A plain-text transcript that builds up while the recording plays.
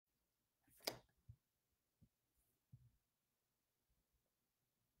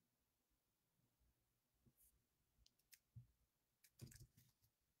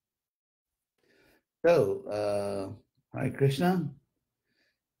Hare Krishna.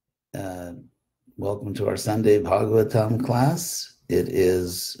 Welcome to our Sunday Bhagavatam class. It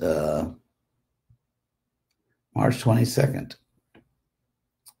is March 22nd,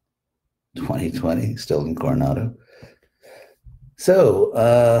 2020, still in Coronado. So,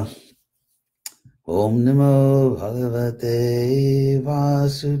 Om Namo Bhagavate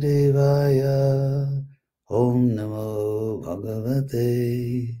Vasudevaya. Om Namo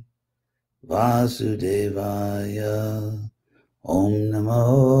Bhagavate Vasudevaya. Om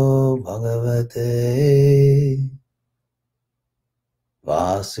Namo Bhagavate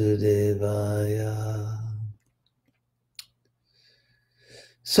Vasudevaya.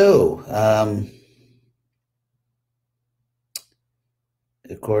 So,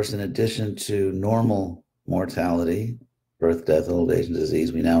 of course, in addition to normal mortality, birth, death, old age, and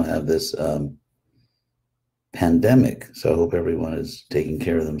disease, we now have this pandemic. So I hope everyone is taking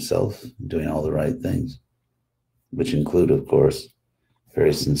care of themselves, doing all the right things, which include, of course,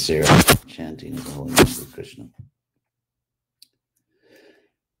 very sincere chanting of the holy name of Krishna.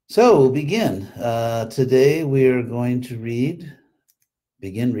 So we'll begin. Today we are going to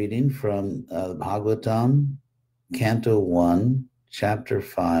begin reading from the Bhagavatam, Canto 1, Chapter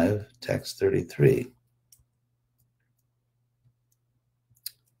 5, Text 33.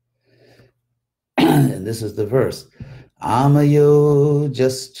 And this is the verse. Amayo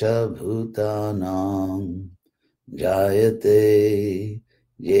jascha bhutanam jayate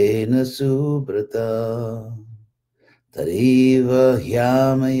yena subrata tariva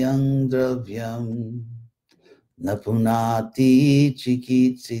hyamayang dravyam napunati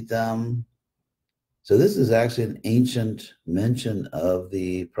chikitsitam. So this is actually an ancient mention of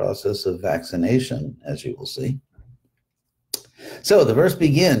the process of vaccination, as you will see. So the verse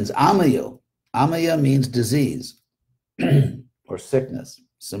begins, Amayo. Amaya means disease or sickness.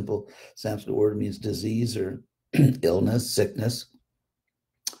 Simple Sanskrit word means disease or illness, sickness.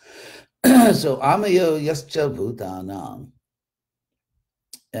 So Amayo yascha bhutanam.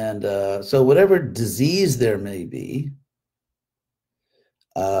 And so whatever disease there may be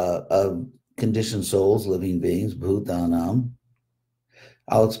of conditioned souls, living beings, bhutanam.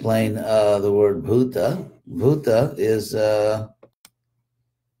 I'll explain the word bhuta. Bhuta is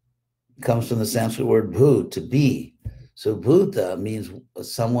comes from the Sanskrit word bhut, to be. So bhuta means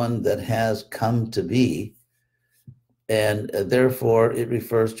someone that has come to be, and therefore it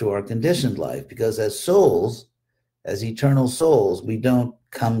refers to our conditioned life, because as souls, as eternal souls, we don't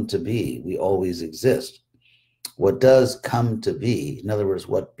come to be, we always exist. What does come to be, in other words,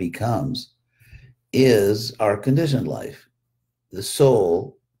 what becomes, is our conditioned life. The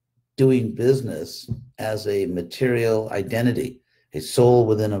soul doing business as a material identity, a soul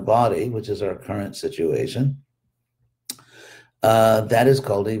within a body, which is our current situation. That is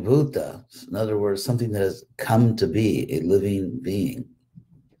called a bhuta. In other words, something that has come to be, a living being.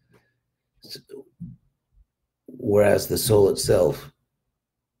 Whereas the soul itself,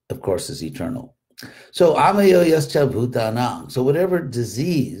 of course, is eternal. So, amayo yascha bhutanam. So whatever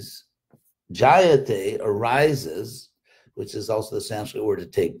disease, jayate, arises, which is also the Sanskrit word to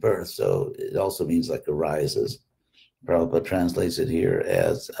take birth, so it also means like arises. Prabhupada translates it here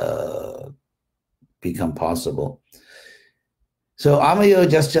as become possible. So, amayo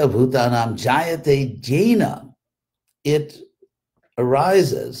jascha bhutanam jayate jena. It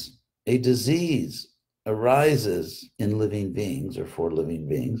arises, a disease arises in living beings or for living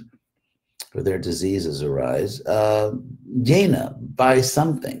beings, or their diseases arise. Jena, by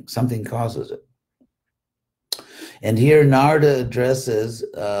something causes it. And here Narada addresses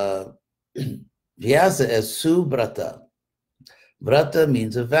Vyasa as subrata. Vrata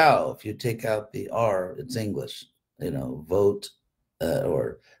means a vow. If you take out the R, it's English. Vote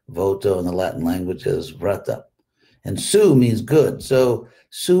or voto in the Latin language is vrata. And su means good. So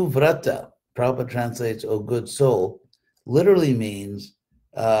suvrata, Prabhupada translates, "O good soul," literally means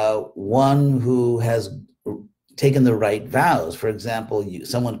one who has taken the right vows. For example,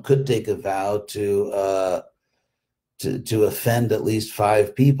 someone could take a vow to offend at least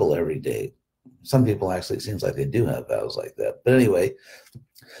 5 people every day. Some people actually, it seems like they do have vows like that. But anyway,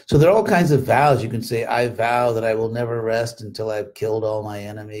 so there are all kinds of vows. You can say, I vow that I will never rest until I've killed all my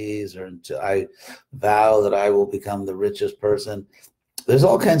enemies, or until I vow that I will become the richest person. There's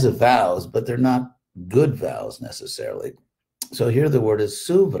all kinds of vows, but they're not good vows necessarily. So here the word is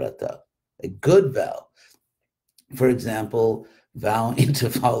suvrata, a good vow. For example, vowing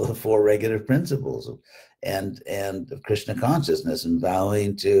to follow the 4 regulative principles and of Krishna consciousness, and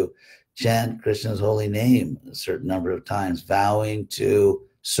vowing to chant Krishna's holy name a certain number of times, vowing to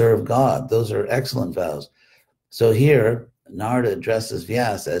serve God. Those are excellent vows. So here, Narada addresses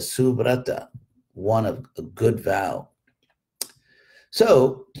Vyasa as subrata, one of a good vow.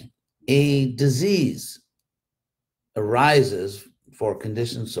 So a disease arises for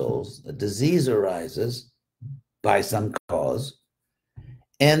conditioned souls. A disease arises by some cause.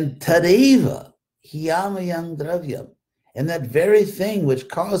 And tadeva hiyamayang dravyam. And that very thing which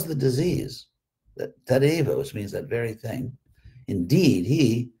caused the disease, that tadeva, which means that very thing, indeed,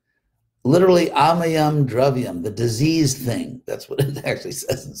 he, literally amayam dravyam, the disease thing. That's what it actually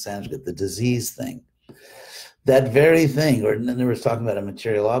says in Sanskrit, the disease thing. That very thing, or then there was talking about a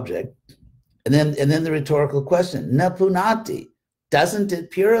material object. And then the rhetorical question, na punati, doesn't it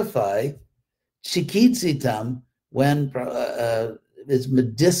purify chikitsitam when it's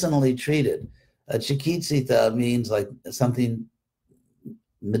medicinally treated? Chikitsita means like something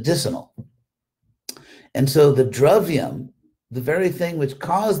medicinal. And so the dravyam, the very thing which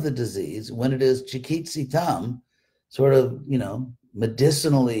caused the disease, when it is chikitsitam, sort of,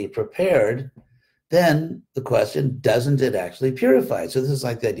 medicinally prepared, then the question, doesn't it actually purify? So this is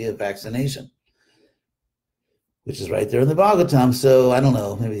like the idea of vaccination, which is right there in the Bhagavatam. So I don't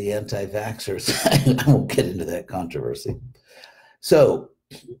know, maybe the anti-vaxxers, I won't get into that controversy. So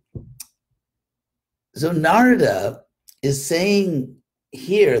Narada is saying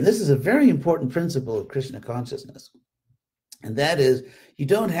here, and this is a very important principle of Krishna consciousness, and that is you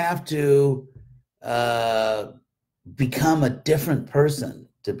don't have to become a different person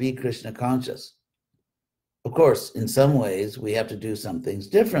to be Krishna conscious. Of course, in some ways, we have to do some things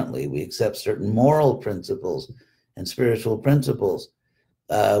differently. We accept certain moral principles and spiritual principles.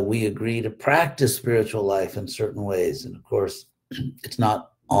 We agree to practice spiritual life in certain ways. And of course, it's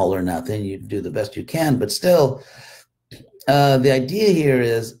not all or nothing. You do the best you can, but still, the idea here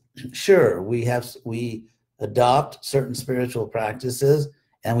is, sure, we adopt certain spiritual practices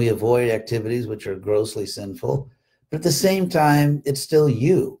and we avoid activities which are grossly sinful, but at the same time, it's still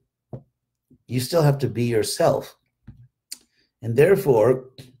you. You still have to be yourself. And therefore,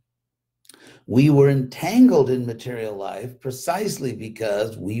 we were entangled in material life precisely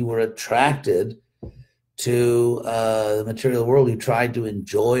because we were attracted to the material world. We tried to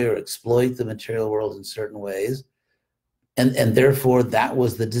enjoy or exploit the material world in certain ways. And therefore, that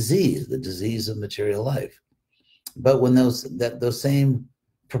was the disease of material life. But when those same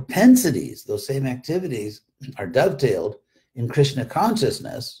propensities, those same activities are dovetailed in Krishna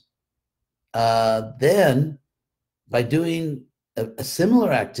consciousness, then by doing a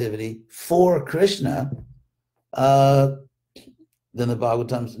similar activity for Krishna, then the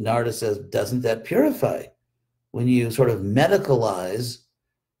Bhagavatam, Narada says, doesn't that purify? When you sort of medicalize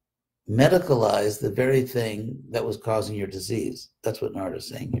the very thing that was causing your disease. That's what Narada is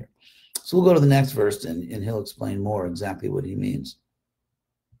saying here. So we'll go to the next verse and he'll explain more exactly what he means.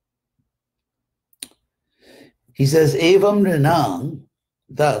 He says, Evam Nrinang,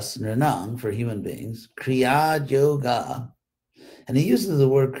 thus Nrinang for human beings, Kriya Yoga. And he uses the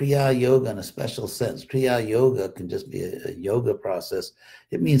word Kriya Yoga in a special sense. Kriya Yoga can just be a yoga process.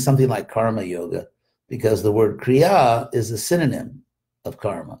 It means something like Karma Yoga, because the word Kriya is a synonym of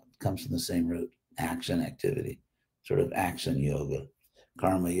karma. It comes from the same root, action, activity, sort of action yoga,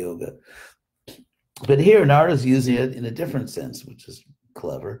 Karma Yoga. But here, Narada's using it in a different sense, which is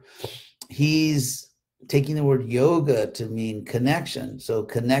clever. He's taking the word yoga to mean connection, so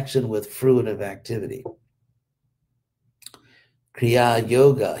connection with fruitive activity. Kriya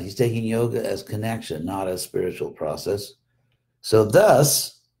Yoga, he's taking yoga as connection, not as spiritual process. So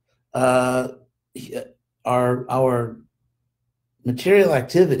thus, our material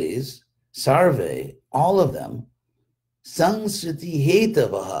activities, sarve, all of them, sangsriti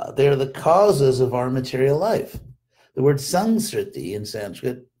hetavaha, they're the causes of our material life. The word sangsriti in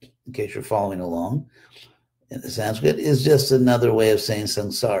Sanskrit, in case you're following along, in the Sanskrit, is just another way of saying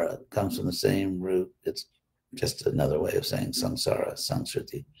samsara. It comes from the same root. It's just another way of saying samsara,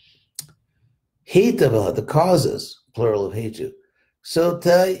 sangsriti. Hetavaha, the causes, plural of hetu. So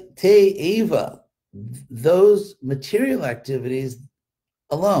te eva, those material activities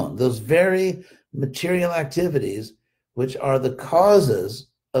alone, those very material activities, which are the causes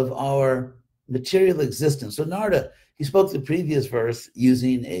of our material existence. So Narada, he spoke the previous verse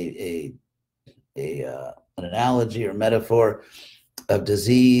using an analogy or metaphor of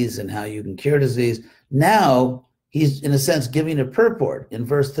disease and how you can cure disease. Now he's, in a sense, giving a purport. In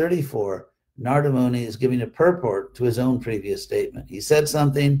verse 34, Narada Muni is giving a purport to his own previous statement. He said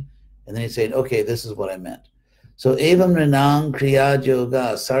something, and then he's saying, okay, this is what I meant. So, evam rinang kriya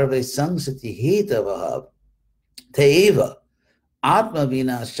yoga sarve sangsati hitavaha teeva atma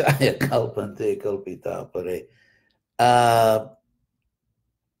vinashaya kalpante kalpita pare.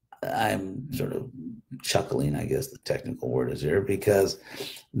 I'm sort of chuckling, I guess the technical word is here, because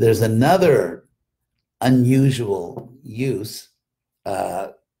there's another unusual use,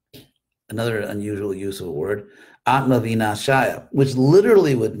 another unusual use of a word, Atma Vinashaya, which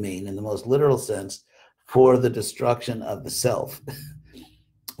literally would mean, in the most literal sense, for the destruction of the self,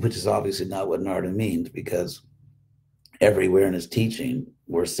 which is obviously not what Narada means, because everywhere in his teaching,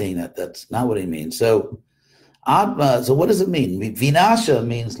 we're seeing that that's not what he means. So Atma, so what does it mean? Vinasha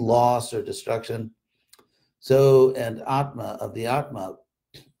means loss or destruction. So, and Atma, of the Atma,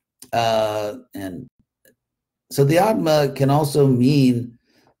 and so the Atma can also mean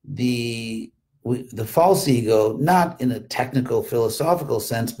the false ego, not in a technical philosophical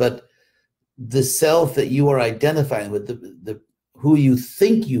sense, but the self that you are identifying with, the who you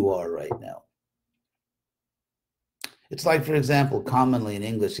think you are right now. It's like, for example, commonly in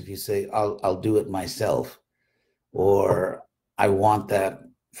English, if you say, I'll do it myself, or I want that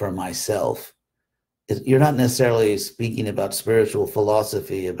for myself, you're not necessarily speaking about spiritual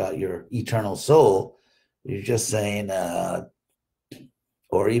philosophy, about your eternal soul. You're just saying,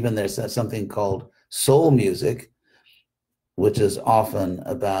 or even there's something called soul music, which is often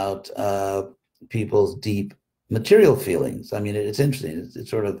about people's deep material feelings. I mean, it's interesting. It's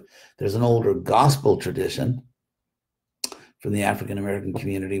sort of, there's an older gospel tradition from the African American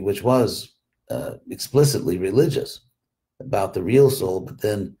community, which was explicitly religious about the real soul, but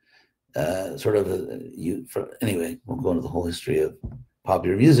then anyway, won't go into the whole history of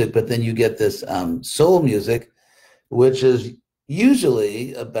popular music, but then you get this soul music, which is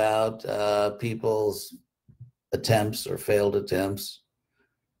usually about people's attempts or failed attempts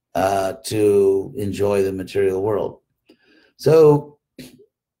to enjoy the material world. So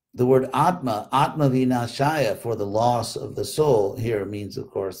the word Atma, Atma Vinashaya, for the loss of the soul, here means, of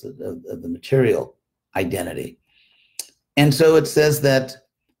course, the material identity. And so it says that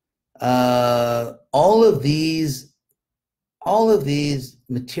all of these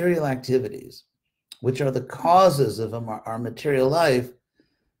material activities, which are the causes of our material life,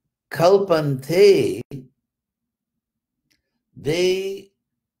 kalpante, they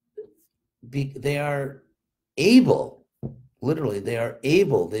are able, literally, they are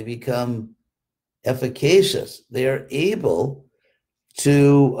able, they become efficacious, they are able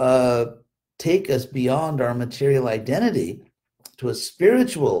to take us beyond our material identity to a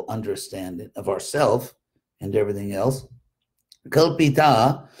spiritual understanding of ourself and everything else.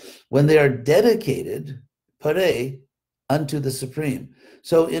 Kalpita, when they are dedicated, pare, unto the Supreme.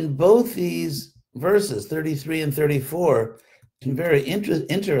 So in both these verses, 33 and 34, very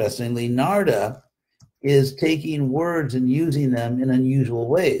interestingly, Narada is taking words and using them in unusual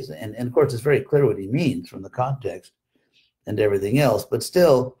ways. And of course, it's very clear what he means from the context and everything else. But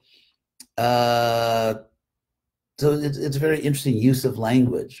still, so it's a very interesting use of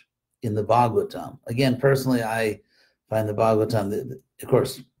language in the Bhagavatam. Again, personally, I find the Bhagavatam, of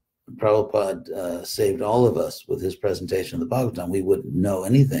course, Prabhupada saved all of us with his presentation of the Bhagavatam. We wouldn't know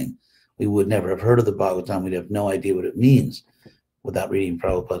anything. We would never have heard of the Bhagavatam. We'd have no idea what it means without reading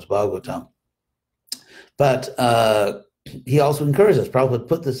Prabhupada's Bhagavatam. But he also encouraged us. Prabhupada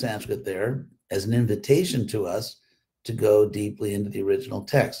put the Sanskrit there as an invitation to us to go deeply into the original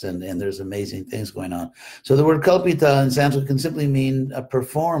text, and there's amazing things going on. So the word kalpita in Sanskrit can simply mean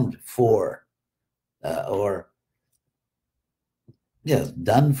performed for, or yes,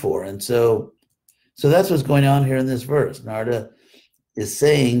 done for. And so that's what's going on here in this verse. Narada is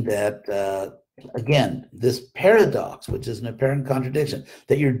saying that, again, this paradox, which is an apparent contradiction,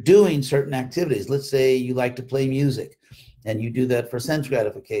 that you're doing certain activities. Let's say you like to play music, and you do that for sense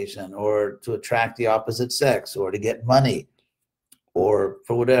gratification, or to attract the opposite sex, or to get money, or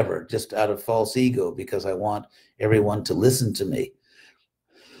for whatever, just out of false ego, because I want everyone to listen to me.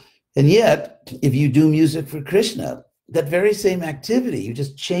 And yet, if you do music for Krishna, that very same activity, you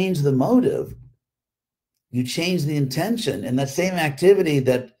just change the motive, you change the intention, and that same activity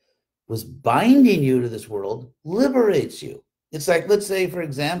that was binding you to this world liberates you. It's like, let's say, for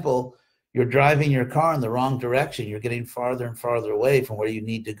example, you're driving your car in the wrong direction. You're getting farther and farther away from where you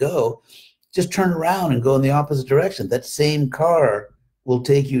need to go. Just turn around and go in the opposite direction. That same car will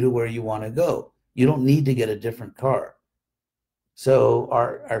take you to where you want to go. You don't need to get a different car. So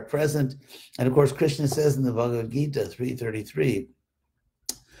our present, and of course, Krishna says in the Bhagavad Gita 3:33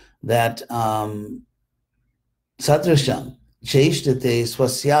 that Sadrasham cheshtate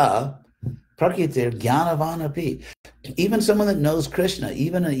swasya prakritir jnanavanapi. Even someone that knows Krishna,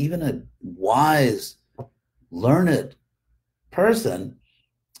 even a wise, learned person,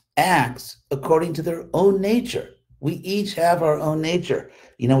 acts according to their own nature. We each have our own nature.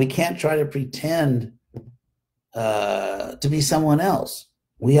 You know, we can't try to pretend to be someone else.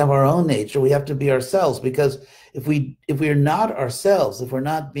 We have our own nature. We have to be ourselves, because if we are not ourselves, if we're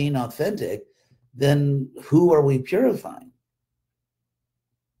not being authentic, then who are we purifying?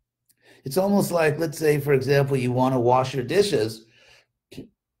 It's almost like, let's say, for example, you want to wash your dishes,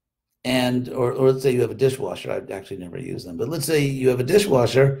 and or let's say you have a dishwasher. I've actually never used them, but let's say you have a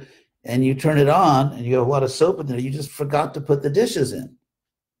dishwasher and you turn it on and you have a lot of soap in there. You just forgot to put the dishes in.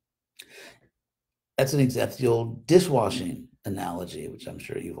 That's the old dishwashing analogy, which I'm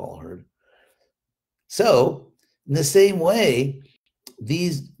sure you've all heard. So in the same way,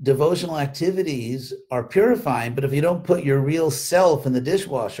 these devotional activities are purifying, but if you don't put your real self in the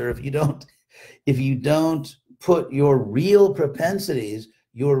dishwasher, if you don't put your real propensities,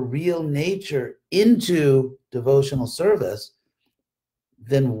 your real nature into devotional service,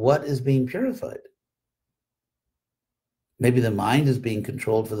 then what is being purified? Maybe the mind is being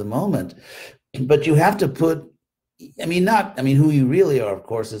controlled for the moment, but you have to put, who you really are, of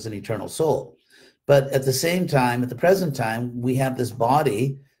course, is an eternal soul. But at the same time, at the present time, we have this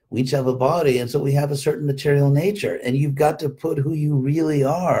body, we each have a body, and so we have a certain material nature, and you've got to put who you really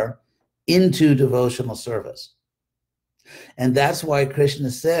are into devotional service. And that's why Krishna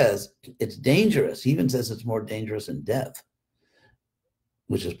says it's dangerous. He even says it's more dangerous than death,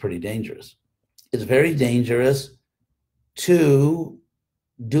 which is pretty dangerous. It's very dangerous to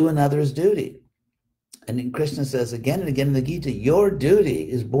do another's duty. And Krishna says again and again in the Gita, your duty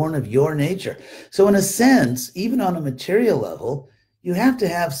is born of your nature. So in a sense, even on a material level, you have to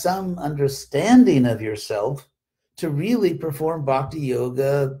have some understanding of yourself to really perform bhakti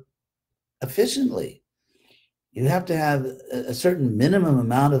yoga efficiently. You have to have a certain minimum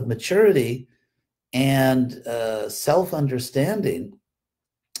amount of maturity and self-understanding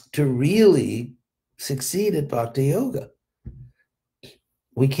to really succeed at bhakti yoga.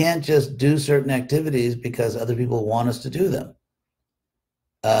 We can't just do certain activities because other people want us to do them,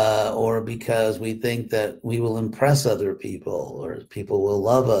 or because we think that we will impress other people or people will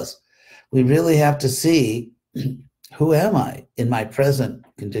love us. We really have to see, who am I in my present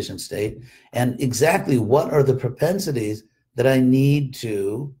conditioned state, and exactly what are the propensities that I need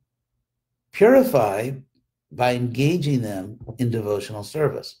to purify by engaging them in devotional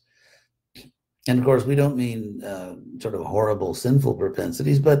service. And of course, we don't mean sort of horrible, sinful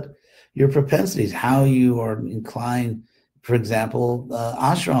propensities, but your propensities, how you are inclined, for example,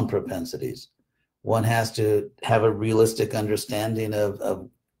 ashram propensities. One has to have a realistic understanding of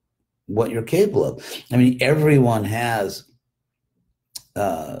what you're capable of. I mean, everyone has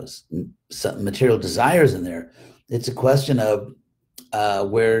some material desires in there. It's a question of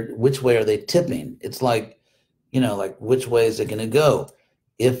which way are they tipping? It's like, like which way is it going to go?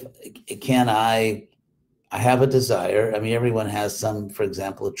 I have a desire. I mean, everyone has some, for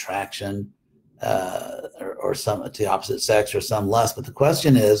example, attraction or some to the opposite sex or some lust. But the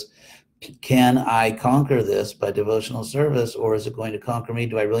question is, can I conquer this by devotional service, or is it going to conquer me?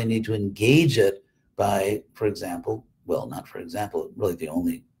 Do I really need to engage it by, for example, well, not for example, really the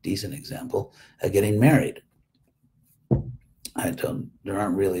only decent example, getting married? There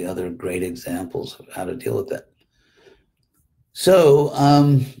aren't really other great examples of how to deal with that. So,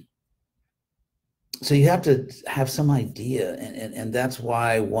 so you have to have some idea, and that's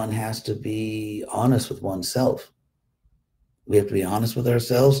why one has to be honest with oneself. We have to be honest with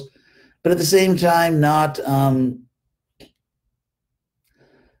ourselves, but at the same time, not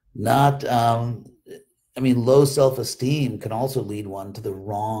low self-esteem can also lead one to the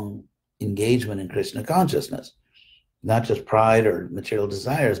wrong engagement in Krishna consciousness, not just pride or material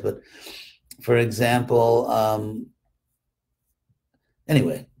desires, but, for example,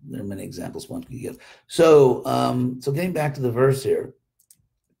 anyway, there are many examples one can give. So, so getting back to the verse here.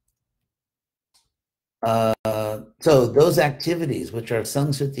 So those activities, which are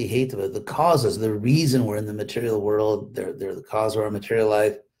samsriti hetava, the causes, the reason we're in the material world, they're the cause of our material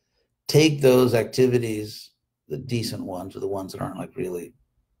life. Take those activities, the decent ones, or the ones that aren't like really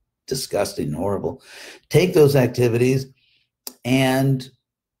disgusting and horrible. Take those activities and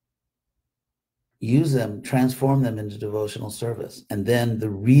use them, transform them into devotional service. And then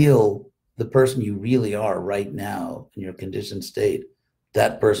the person you really are right now in your conditioned state,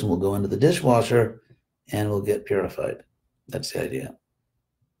 that person will go into the dishwasher and will get purified. That's the idea.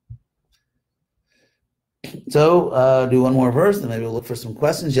 So do one more verse, then maybe we'll look for some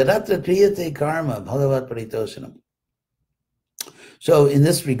questions. Yadatra priyate karma bhagavat paritoshanam. So in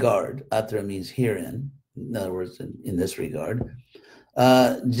this regard, atra means herein, in other words, in this regard,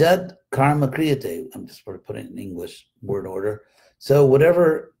 jad karma kriyate, I'm just sort of putting it in English word order. So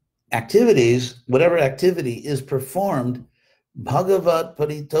whatever activity is performed, bhagavat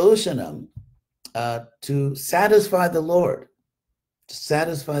paritoshanam, to satisfy the Lord,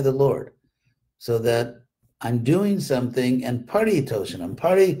 so that I'm doing something, and paritoshanam.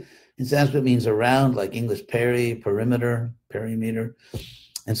 Pari in Sanskrit means around, like English perimeter.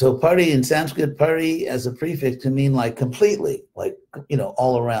 And so pari in Sanskrit, pari as a prefix can mean like completely, like,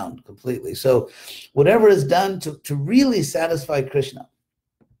 all around, completely. So whatever is done to really satisfy Krishna,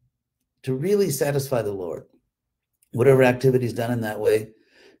 to really satisfy the Lord, whatever activity is done in that way,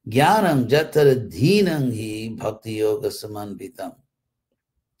 jnanam jatara dhinam hi bhakti yoga samanvitam.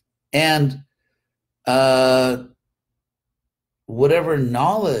 And whatever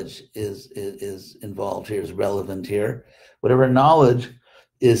knowledge is involved here, is relevant here, whatever knowledge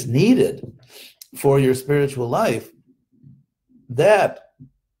is needed for your spiritual life, that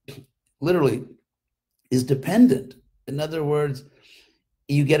literally is dependent. In other words,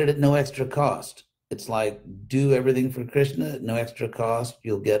 you get it at no extra cost. It's like, do everything for Krishna at no extra cost,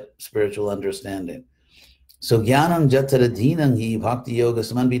 you'll get spiritual understanding. So jnanam jatara dhinam hi bhakti yoga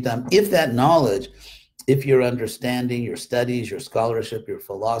samanvitam. If that knowledge, if your understanding, your studies, your scholarship, your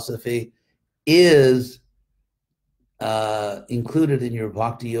philosophy is included in your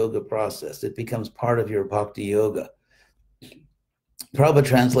bhakti yoga process, it becomes part of your bhakti yoga. Prabhupada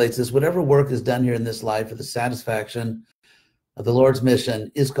translates this: whatever work is done here in this life for the satisfaction of the Lord's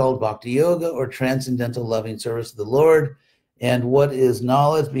mission is called bhakti yoga, or transcendental loving service to the Lord. And what is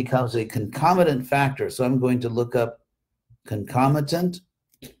knowledge becomes a concomitant factor. So I'm going to look up concomitant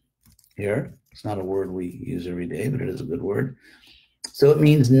here. It's not a word we use every day, but it is a good word. So it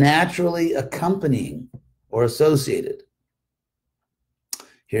means naturally accompanying or associated.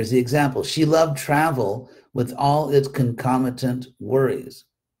 Here's the example. She loved travel with all its concomitant worries.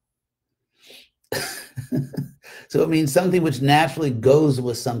 So it means something which naturally goes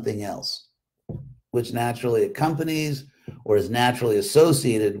with something else, which naturally accompanies or is naturally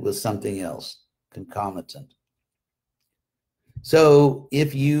associated with something else, concomitant. So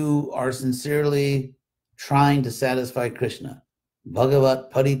if you are sincerely trying to satisfy Krishna,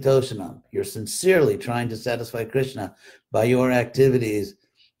 Bhagavat Paritoshanam, you're sincerely trying to satisfy Krishna by your activities,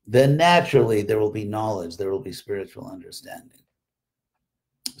 then naturally there will be knowledge, there will be spiritual understanding.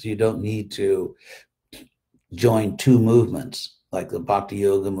 So you don't need to join two movements, like the Bhakti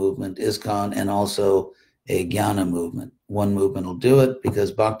Yoga movement, ISKCON, and also a Jnana movement. One movement will do it,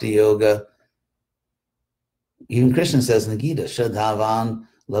 because Bhakti Yoga, even Krishna says in the Gita, Shraddhavan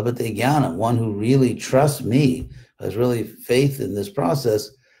labhate jnanam, one who really trusts me, has really faith in this process,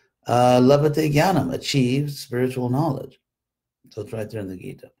 labhate jnanam, achieves spiritual knowledge. So it's right there in the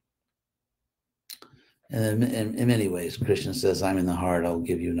Gita. And in many ways, Krishna says, I'm in the heart, I'll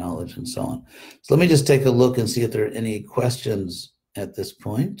give you knowledge, and so on. So let me just take a look and see if there are any questions at this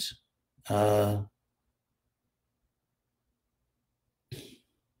point. I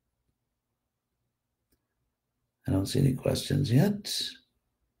don't see any questions yet.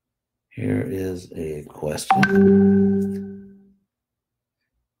 Here is a question.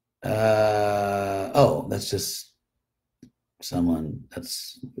 Oh, that's just someone,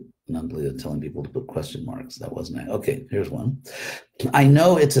 that's Nandalita telling people to put question marks. That wasn't it. Okay, here's one. I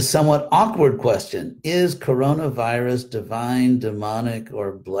know it's a somewhat awkward question. Is coronavirus divine, demonic,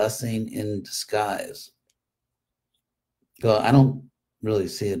 or blessing in disguise? Well, I don't really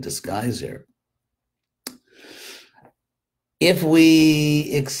see a disguise here. If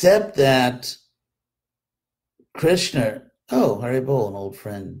we accept that Krishna, Haribol, an old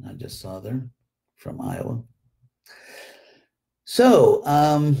friend I just saw there from Iowa. So,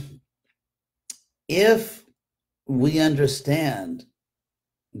 if we understand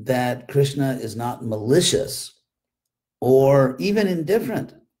that Krishna is not malicious or even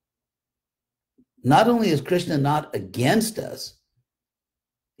indifferent, not only is Krishna not against us,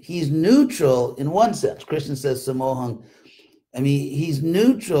 he's neutral in one sense. Krishna says, Samohang, he's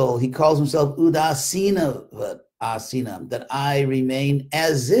neutral. He calls himself Udasina Asinam, that I remain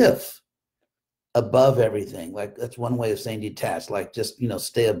as if above everything. Like, that's one way of saying detached, like just,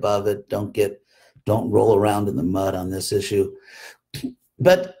 stay above it. Don't roll around in the mud on this issue.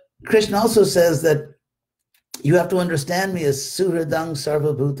 But Krishna also says that you have to understand me as Suhridang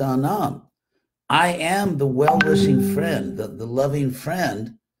Sarvabhutanam. I am the well-wishing friend, the loving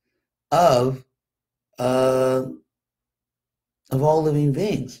friend of all living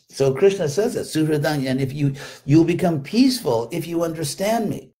beings. So Krishna says that, Suhridang, and if you'll become peaceful if you understand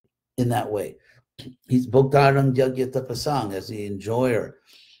me in that way. He's Bhoktarang Jagya Tapasang, as the enjoyer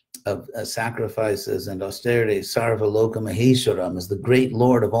of sacrifices and austerity, Sarva Loka Maheswaram, as the great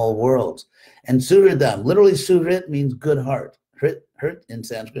Lord of all worlds. And Suhridam, literally Suhrit means good heart. Hrit in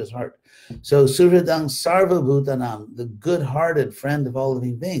Sanskrit is heart. So Suhridam Sarva Bhutanam, the good-hearted friend of all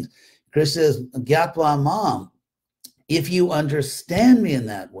living beings. Krishna says, Gyatva Mam, if you understand me in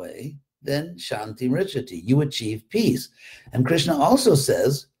that way, then Shanti Richati, you achieve peace. And Krishna also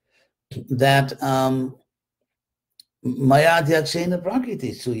says, that Maya Adhyakshena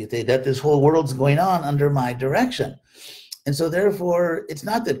Prakriti Suyate, that this whole world's going on under my direction. And so therefore, it's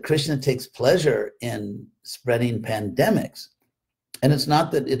not that Krishna takes pleasure in spreading pandemics. And it's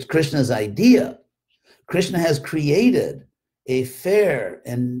not that it's Krishna's idea. Krishna has created a fair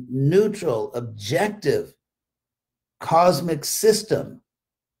and neutral, objective, cosmic system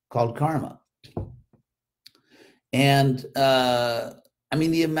called karma. And I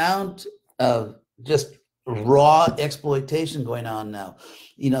mean, the amount of just raw exploitation going on now,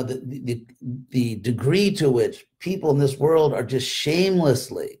 you know, the degree to which people in this world are just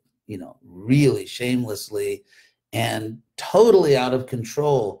shamelessly, you know, really shamelessly and totally out of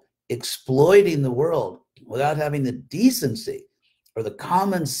control, exploiting the world without having the decency or the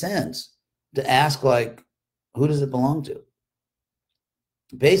common sense to ask, like, who does it belong to?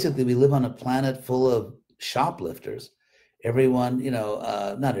 Basically, we live on a planet full of shoplifters. Everyone, you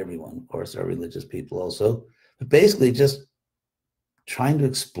know, not everyone, of course, there are religious people also, but basically just trying to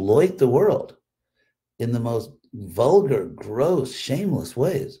exploit the world in the most vulgar, gross, shameless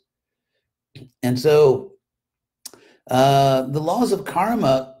ways. And so the laws of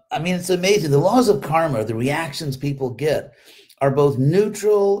karma, I mean, it's amazing. The laws of karma, the reactions people get, are both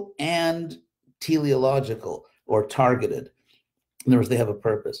neutral and teleological or targeted. In other words, they have a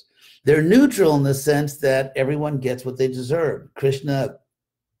purpose. They're neutral in the sense that everyone gets what they deserve. Krishna,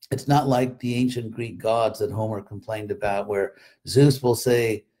 it's not like the ancient Greek gods that Homer complained about, where Zeus will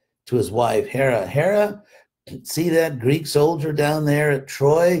say to his wife, Hera, Hera, see that Greek soldier down there at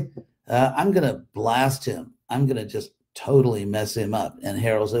Troy? I'm going to blast him. I'm going to just totally mess him up. And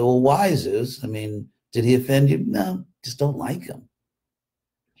Hera will say, well, why, Zeus? I mean, did he offend you? No, just don't like him.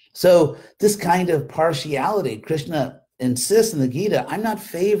 So this kind of partiality, Krishna insists in the Gita, I'm not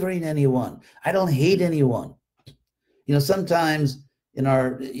favoring anyone. I don't hate anyone. You know, sometimes in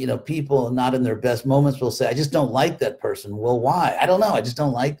our, you know, people not in their best moments will say, I just don't like that person. Well, why? I don't know. I just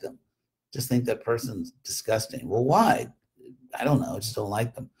don't like them. Just think that person's disgusting. Well, why? I don't know. I just don't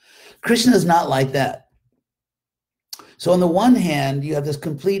like them. Krishna is not like that. So on the one hand, you have this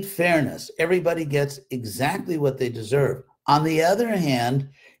complete fairness. Everybody gets exactly what they deserve. On the other hand,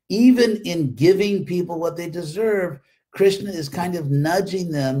 even in giving people what they deserve, Krishna is kind of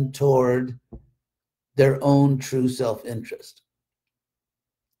nudging them toward their own true self-interest.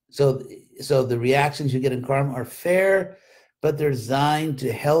 So the reactions you get in karma are fair, but they're designed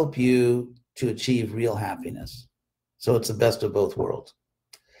to help you to achieve real happiness. So it's the best of both worlds.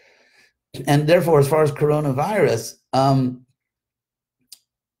 And therefore, as far as coronavirus, of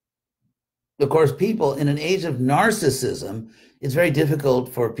course, people in an age of narcissism, it's very difficult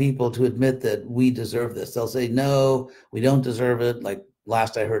for people to admit that we deserve this. They'll say, no, we don't deserve it. Like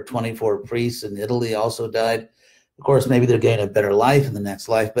last I heard, 24 priests in Italy also died. Of course, maybe they're getting a better life in the next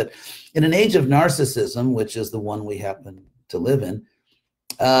life. But in an age of narcissism, which is the one we happen to live in,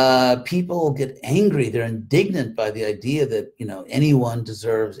 people get angry. They're indignant by the idea that, you know, anyone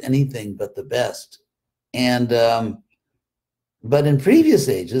deserves anything but the best. And but in previous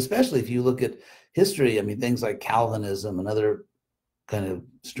ages, especially if you look at history, I mean, things like Calvinism and other kind of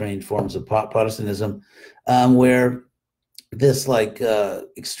strange forms of Protestantism, where this like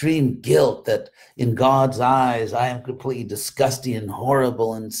extreme guilt that in God's eyes, I am completely disgusting and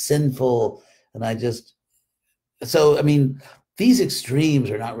horrible and sinful. And so, I mean, these extremes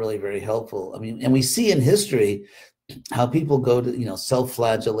are not really very helpful. I mean, and we see in history how people go to, you know,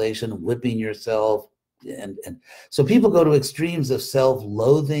 self-flagellation, whipping yourself. And so people go to extremes of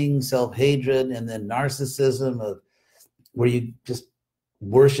self-loathing, self-hatred, and then narcissism, of where you just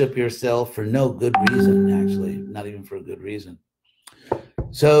worship yourself for no good reason, actually, not even for a good reason.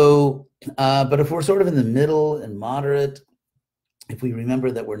 So, but if we're sort of in the middle and moderate, if we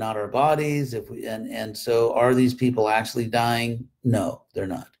remember that we're not our bodies, and so are these people actually dying? No, they're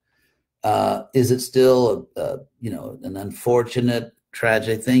not. Is it still you know, an unfortunate,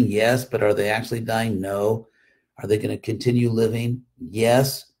 tragic thing? Yes, but are they actually dying? No. Are they going to continue living?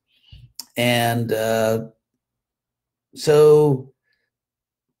 Yes. And so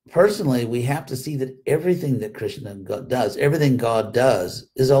personally, we have to see that everything that Krishna does, everything God does,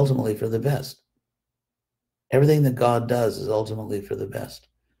 is ultimately for the best. Everything that God does is ultimately for the best.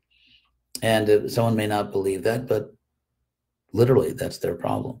 And someone may not believe that, but literally that's their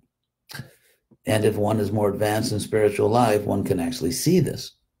problem. And if one is more advanced in spiritual life, one can actually see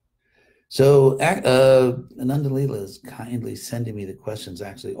this. So Ananda Leela is kindly sending me the questions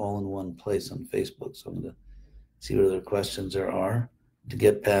actually all in one place on Facebook. So I'm going to see what other questions there are to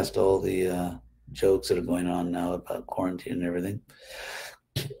get past all the jokes that are going on now about quarantine and everything.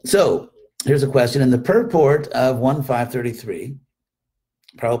 So here's a question. In the purport of 1.533,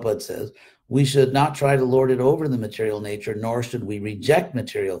 Prabhupada says, we should not try to lord it over the material nature, nor should we reject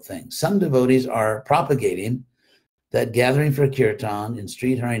material things. Some devotees are propagating that gathering for kirtan in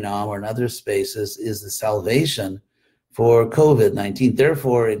street Harinam or in other spaces is the salvation for COVID-19,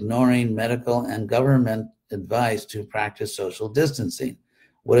 therefore ignoring medical and government advice to practice social distancing.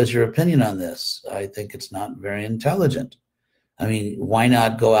 What is your opinion on this? I think it's not very intelligent. I mean, why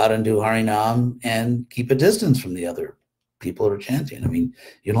not go out and do Harinam and keep a distance from the other people who are chanting? I mean,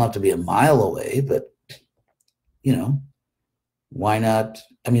 you don't have to be a mile away, but, you know, why not?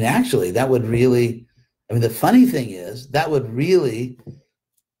 I mean, actually, that would really, I mean, the funny thing is that would really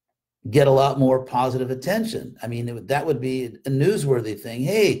get a lot more positive attention. I mean, that would be a newsworthy thing.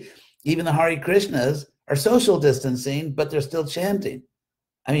 Hey, even the Hare Krishnas are social distancing, but they're still chanting.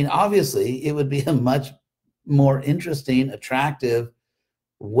 I mean, obviously, it would be a much more interesting, attractive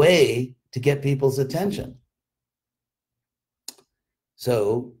way to get people's attention.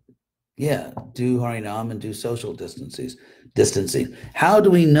 So, yeah, do Harinam and do social distancing. How do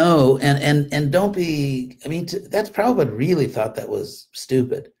we know? And don't be, I mean, that's Prabhupada really thought that was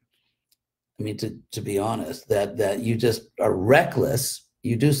stupid. I mean, to be honest, that you just are reckless,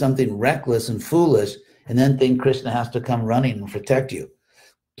 you do something reckless and foolish, and then think Krishna has to come running and protect you.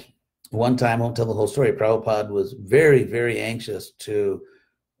 One time, I won't tell the whole story, Prabhupada was very, very anxious to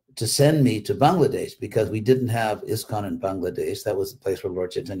send me to Bangladesh because we didn't have ISKCON in Bangladesh. That was the place where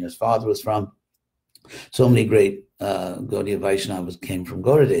Lord Chaitanya's father was from. So many great Gaudiya Vaishnavas came from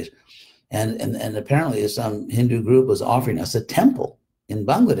Gaudiya. And apparently some Hindu group was offering us a temple in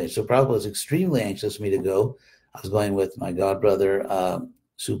Bangladesh. So Prabhupada was extremely anxious for me to go. I was going with my godbrother,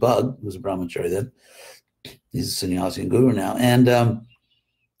 Subhag, who was a brahmachari then. He's a sannyasi and guru now.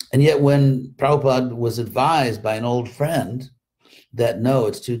 And yet when Prabhupada was advised by an old friend that, no,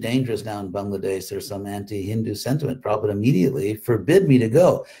 it's too dangerous now in Bangladesh, there's some anti-Hindu sentiment, Prabhupada immediately forbid me to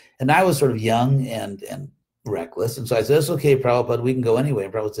go. And I was sort of young and reckless. And so I said, it's okay, Prabhupada, we can go anyway.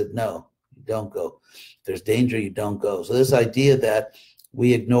 And Prabhupada said, no, you don't go. If there's danger, you don't go. So this idea that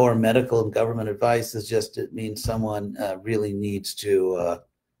we ignore medical and government advice is just, it means someone really needs to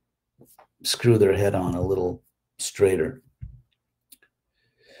screw their head on a little straighter.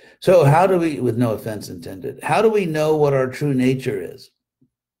 So how do we, with no offense intended, how do we know what our true nature is?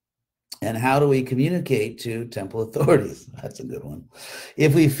 And how do we communicate to temple authorities? That's a good one.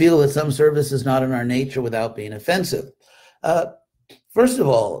 If we feel that some service is not in our nature without being offensive. First of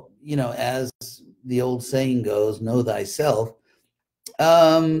all, you know, as the old saying goes, know thyself.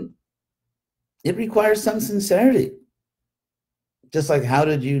 It requires some sincerity. Just like, how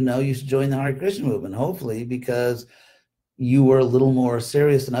did you know you should join the Hare Krishna movement? Hopefully because you were a little more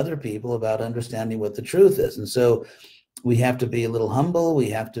serious than other people about understanding what the truth is. And so we have to be a little humble, we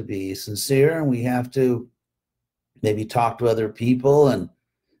have to be sincere, and we have to maybe talk to other people and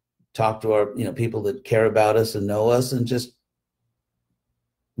talk to our, you know, people that care about us and know us, and just,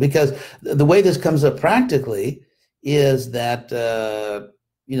 because the way this comes up practically is that,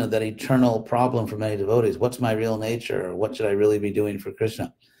 you know, that eternal problem for many devotees. What's my real nature? Or what should I really be doing for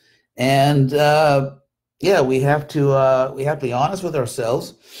Krishna? And yeah, we have to be honest with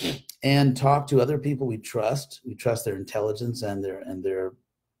ourselves and talk to other people we trust. We trust their intelligence and their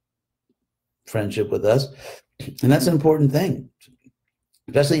friendship with us. And that's an important thing,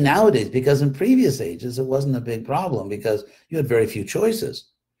 especially nowadays, because in previous ages, it wasn't a big problem because you had very few choices.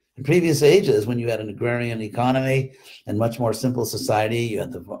 In previous ages, when you had an agrarian economy and much more simple society, you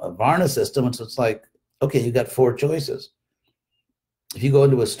had the Varna system. And so it's like, okay, you got 4 choices. If you go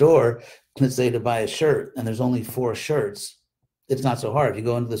into a store, let's say to buy a shirt, and there's only 4 shirts, it's not so hard. If you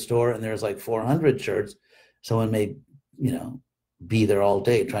go into the store and there's like 400 shirts, someone may, you know, be there all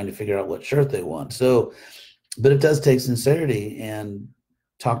day trying to figure out what shirt they want. So, but it does take sincerity and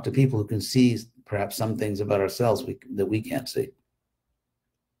talk to people who can see perhaps some things about ourselves that we can't see.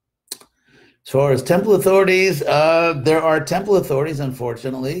 As far as temple authorities, there are temple authorities,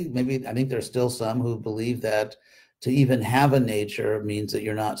 unfortunately. Maybe, I think there's still some who believe that to even have a nature means that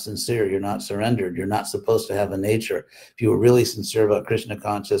you're not sincere, you're not surrendered, you're not supposed to have a nature. If you were really sincere about Krishna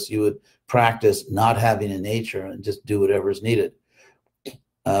consciousness, you would practice not having a nature and just do whatever is needed.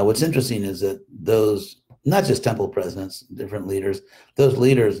 What's interesting is that those, not just temple presidents, different leaders, those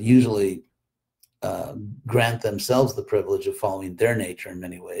leaders usually grant themselves the privilege of following their nature in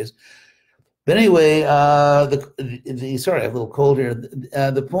many ways. But anyway, sorry, I have a little cold here.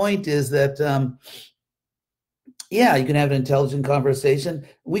 The point is that, yeah, you can have an intelligent conversation.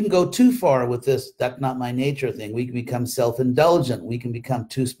 We can go too far with this, that's not my nature thing. We can become self-indulgent. We can become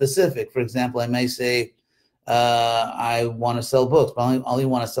too specific. For example, I may say, I want to sell books, but I only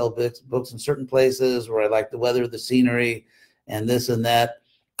want to sell books in certain places where I like the weather, the scenery, and this and that.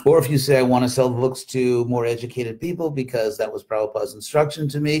 Or if you say, I want to sell books to more educated people because that was Prabhupada's instruction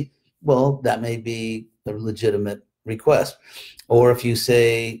to me, well, that may be a legitimate request. Or if you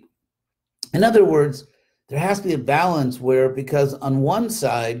say, in other words, there has to be a balance where, because on one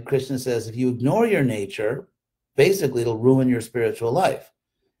side, Krishna says, if you ignore your nature, basically it'll ruin your spiritual life.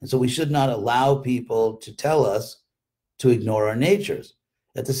 And so we should not allow people to tell us to ignore our natures.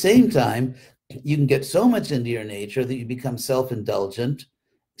 At the same time, you can get so much into your nature that you become self-indulgent,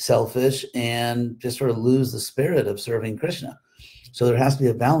 selfish, and just sort of lose the spirit of serving Krishna. So there has to be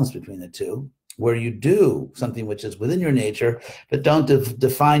a balance between the two, where you do something which is within your nature, but don't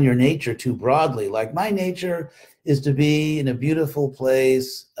define your nature too broadly. Like, my nature is to be in a beautiful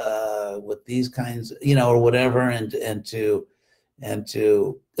place with these kinds, or whatever, and to, in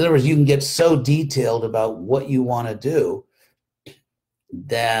other words, you can get so detailed about what you want to do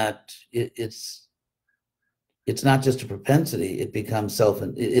that it's not just a propensity, it becomes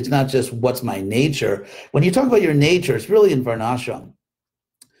it's not just what's my nature. When you talk about your nature, it's really in Varnashram,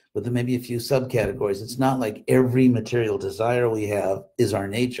 with maybe a few subcategories. It's not like every material desire we have is our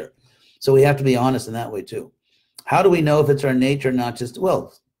nature. So we have to be honest in that way too. How do we know if it's our nature, not just,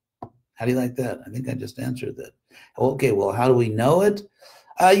 well, how do you like that? I think I just answered that. Okay, well, how do we know it?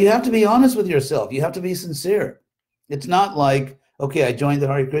 You have to be honest with yourself. You have to be sincere. It's not like, okay, I joined the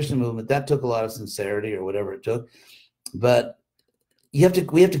Hare Krishna movement. That took a lot of sincerity, or whatever it took. But we have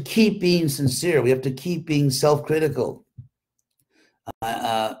to keep being sincere. We have to keep being self-critical.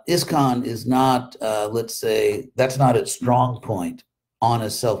 ISKCON is not, let's say, that's not its strong point,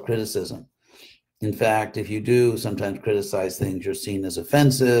 honest self-criticism. In fact, if you do sometimes criticize things, you're seen as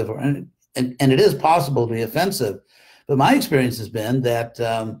offensive, and it is possible to be offensive. But my experience has been that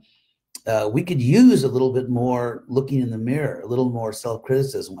we could use a little bit more looking in the mirror, a little more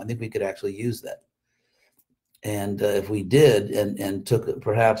self-criticism. I think we could actually use that. And if we did, and took,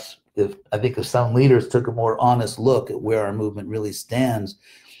 perhaps, if some leaders took a more honest look at where our movement really stands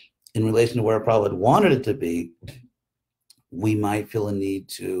in relation to where Prabhupada wanted it to be, we might feel a need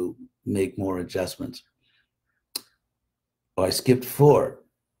to make more adjustments. Oh, I skipped 4.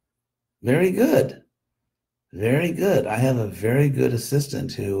 Very good. Very good. I have a very good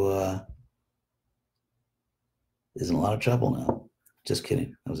assistant who is in a lot of trouble now. Just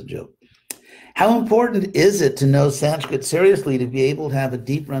kidding. That was a joke. How important is it to know Sanskrit seriously to be able to have a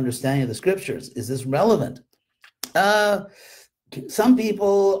deeper understanding of the scriptures? Is this relevant? Some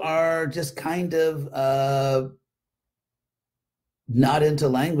people are just kind of not into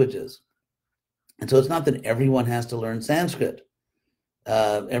languages. And so it's not that everyone has to learn Sanskrit.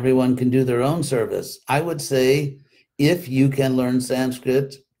 Everyone can do their own service. I would say, if you can learn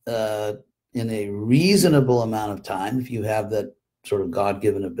Sanskrit in a reasonable amount of time, if you have that sort of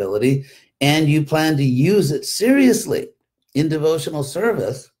God-given ability, and you plan to use it seriously in devotional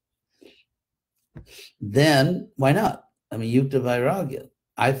service, then why not? I mean, Yukta Vairagya.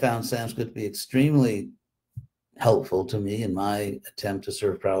 I found Sanskrit to be extremely helpful to me in my attempt to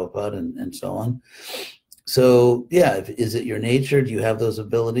serve Prabhupada and so on. So yeah, is it your nature? Do you have those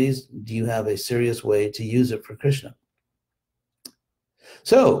abilities? Do you have a serious way to use it for Krishna?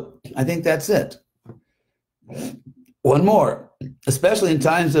 So I think that's it. One more, especially in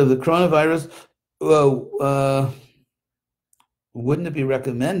times of the coronavirus, wouldn't it be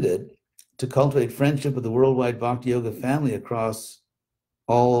recommended to cultivate friendship with the worldwide Bhakti Yoga family across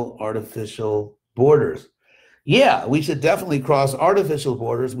all artificial borders? Yeah, we should definitely cross artificial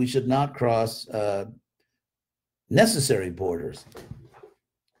borders. We should not cross necessary borders.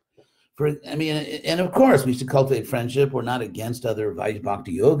 And of course, we should cultivate friendship. We're not against other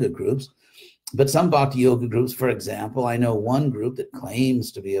Bhakti Yoga groups, but some Bhakti Yoga groups, for example, I know one group that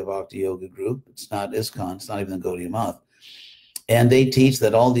claims to be a Bhakti Yoga group. It's not ISKCON, it's not even the Gaudiya Math. And they teach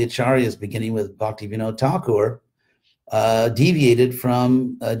that all the acharyas, beginning with Bhakti Vinod Thakur, deviated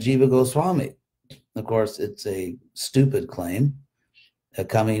from Jiva Goswami. Of course, it's a stupid claim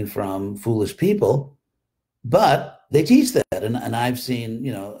coming from foolish people, but they teach that. And I've seen,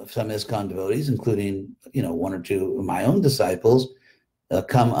 some ISKCON devotees, including, 1 or 2 of my own disciples,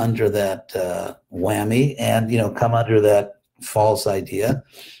 come under that whammy and, come under that false idea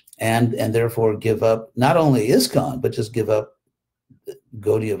and therefore give up not only ISKCON, but just give up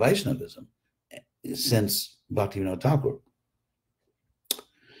Gaudiya Vaishnavism since Bhakti Vinod Thakur.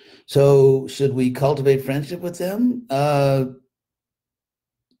 So should we cultivate friendship with them? That's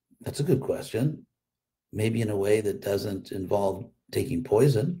a good question. Maybe in a way that doesn't involve taking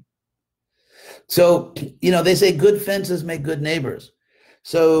poison. So, they say good fences make good neighbors.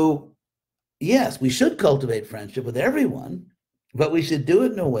 So yes, we should cultivate friendship with everyone, but we should do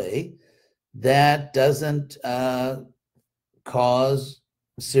it in a way that doesn't cause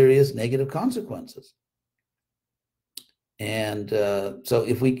serious negative consequences. And so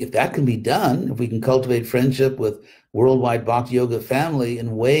if that can be done, if we can cultivate friendship with worldwide Bhakti Yoga family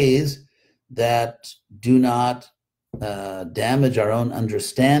in ways that do not damage our own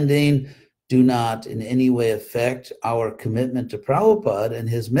understanding, do not in any way affect our commitment to Prabhupada and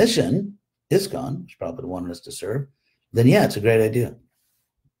his mission, ISKCON, which Prabhupada wanted us to serve, then yeah, it's a great idea.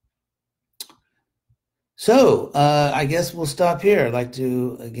 So I guess we'll stop here. I'd like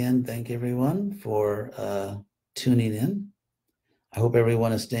to, again, thank everyone for tuning in. I hope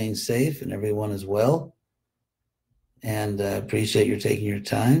everyone is staying safe and everyone is well. And I appreciate you taking your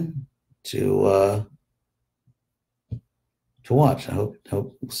time to watch. I hope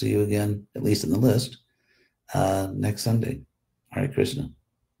we'll see you again, at least in the list, next Sunday. Hare Krishna.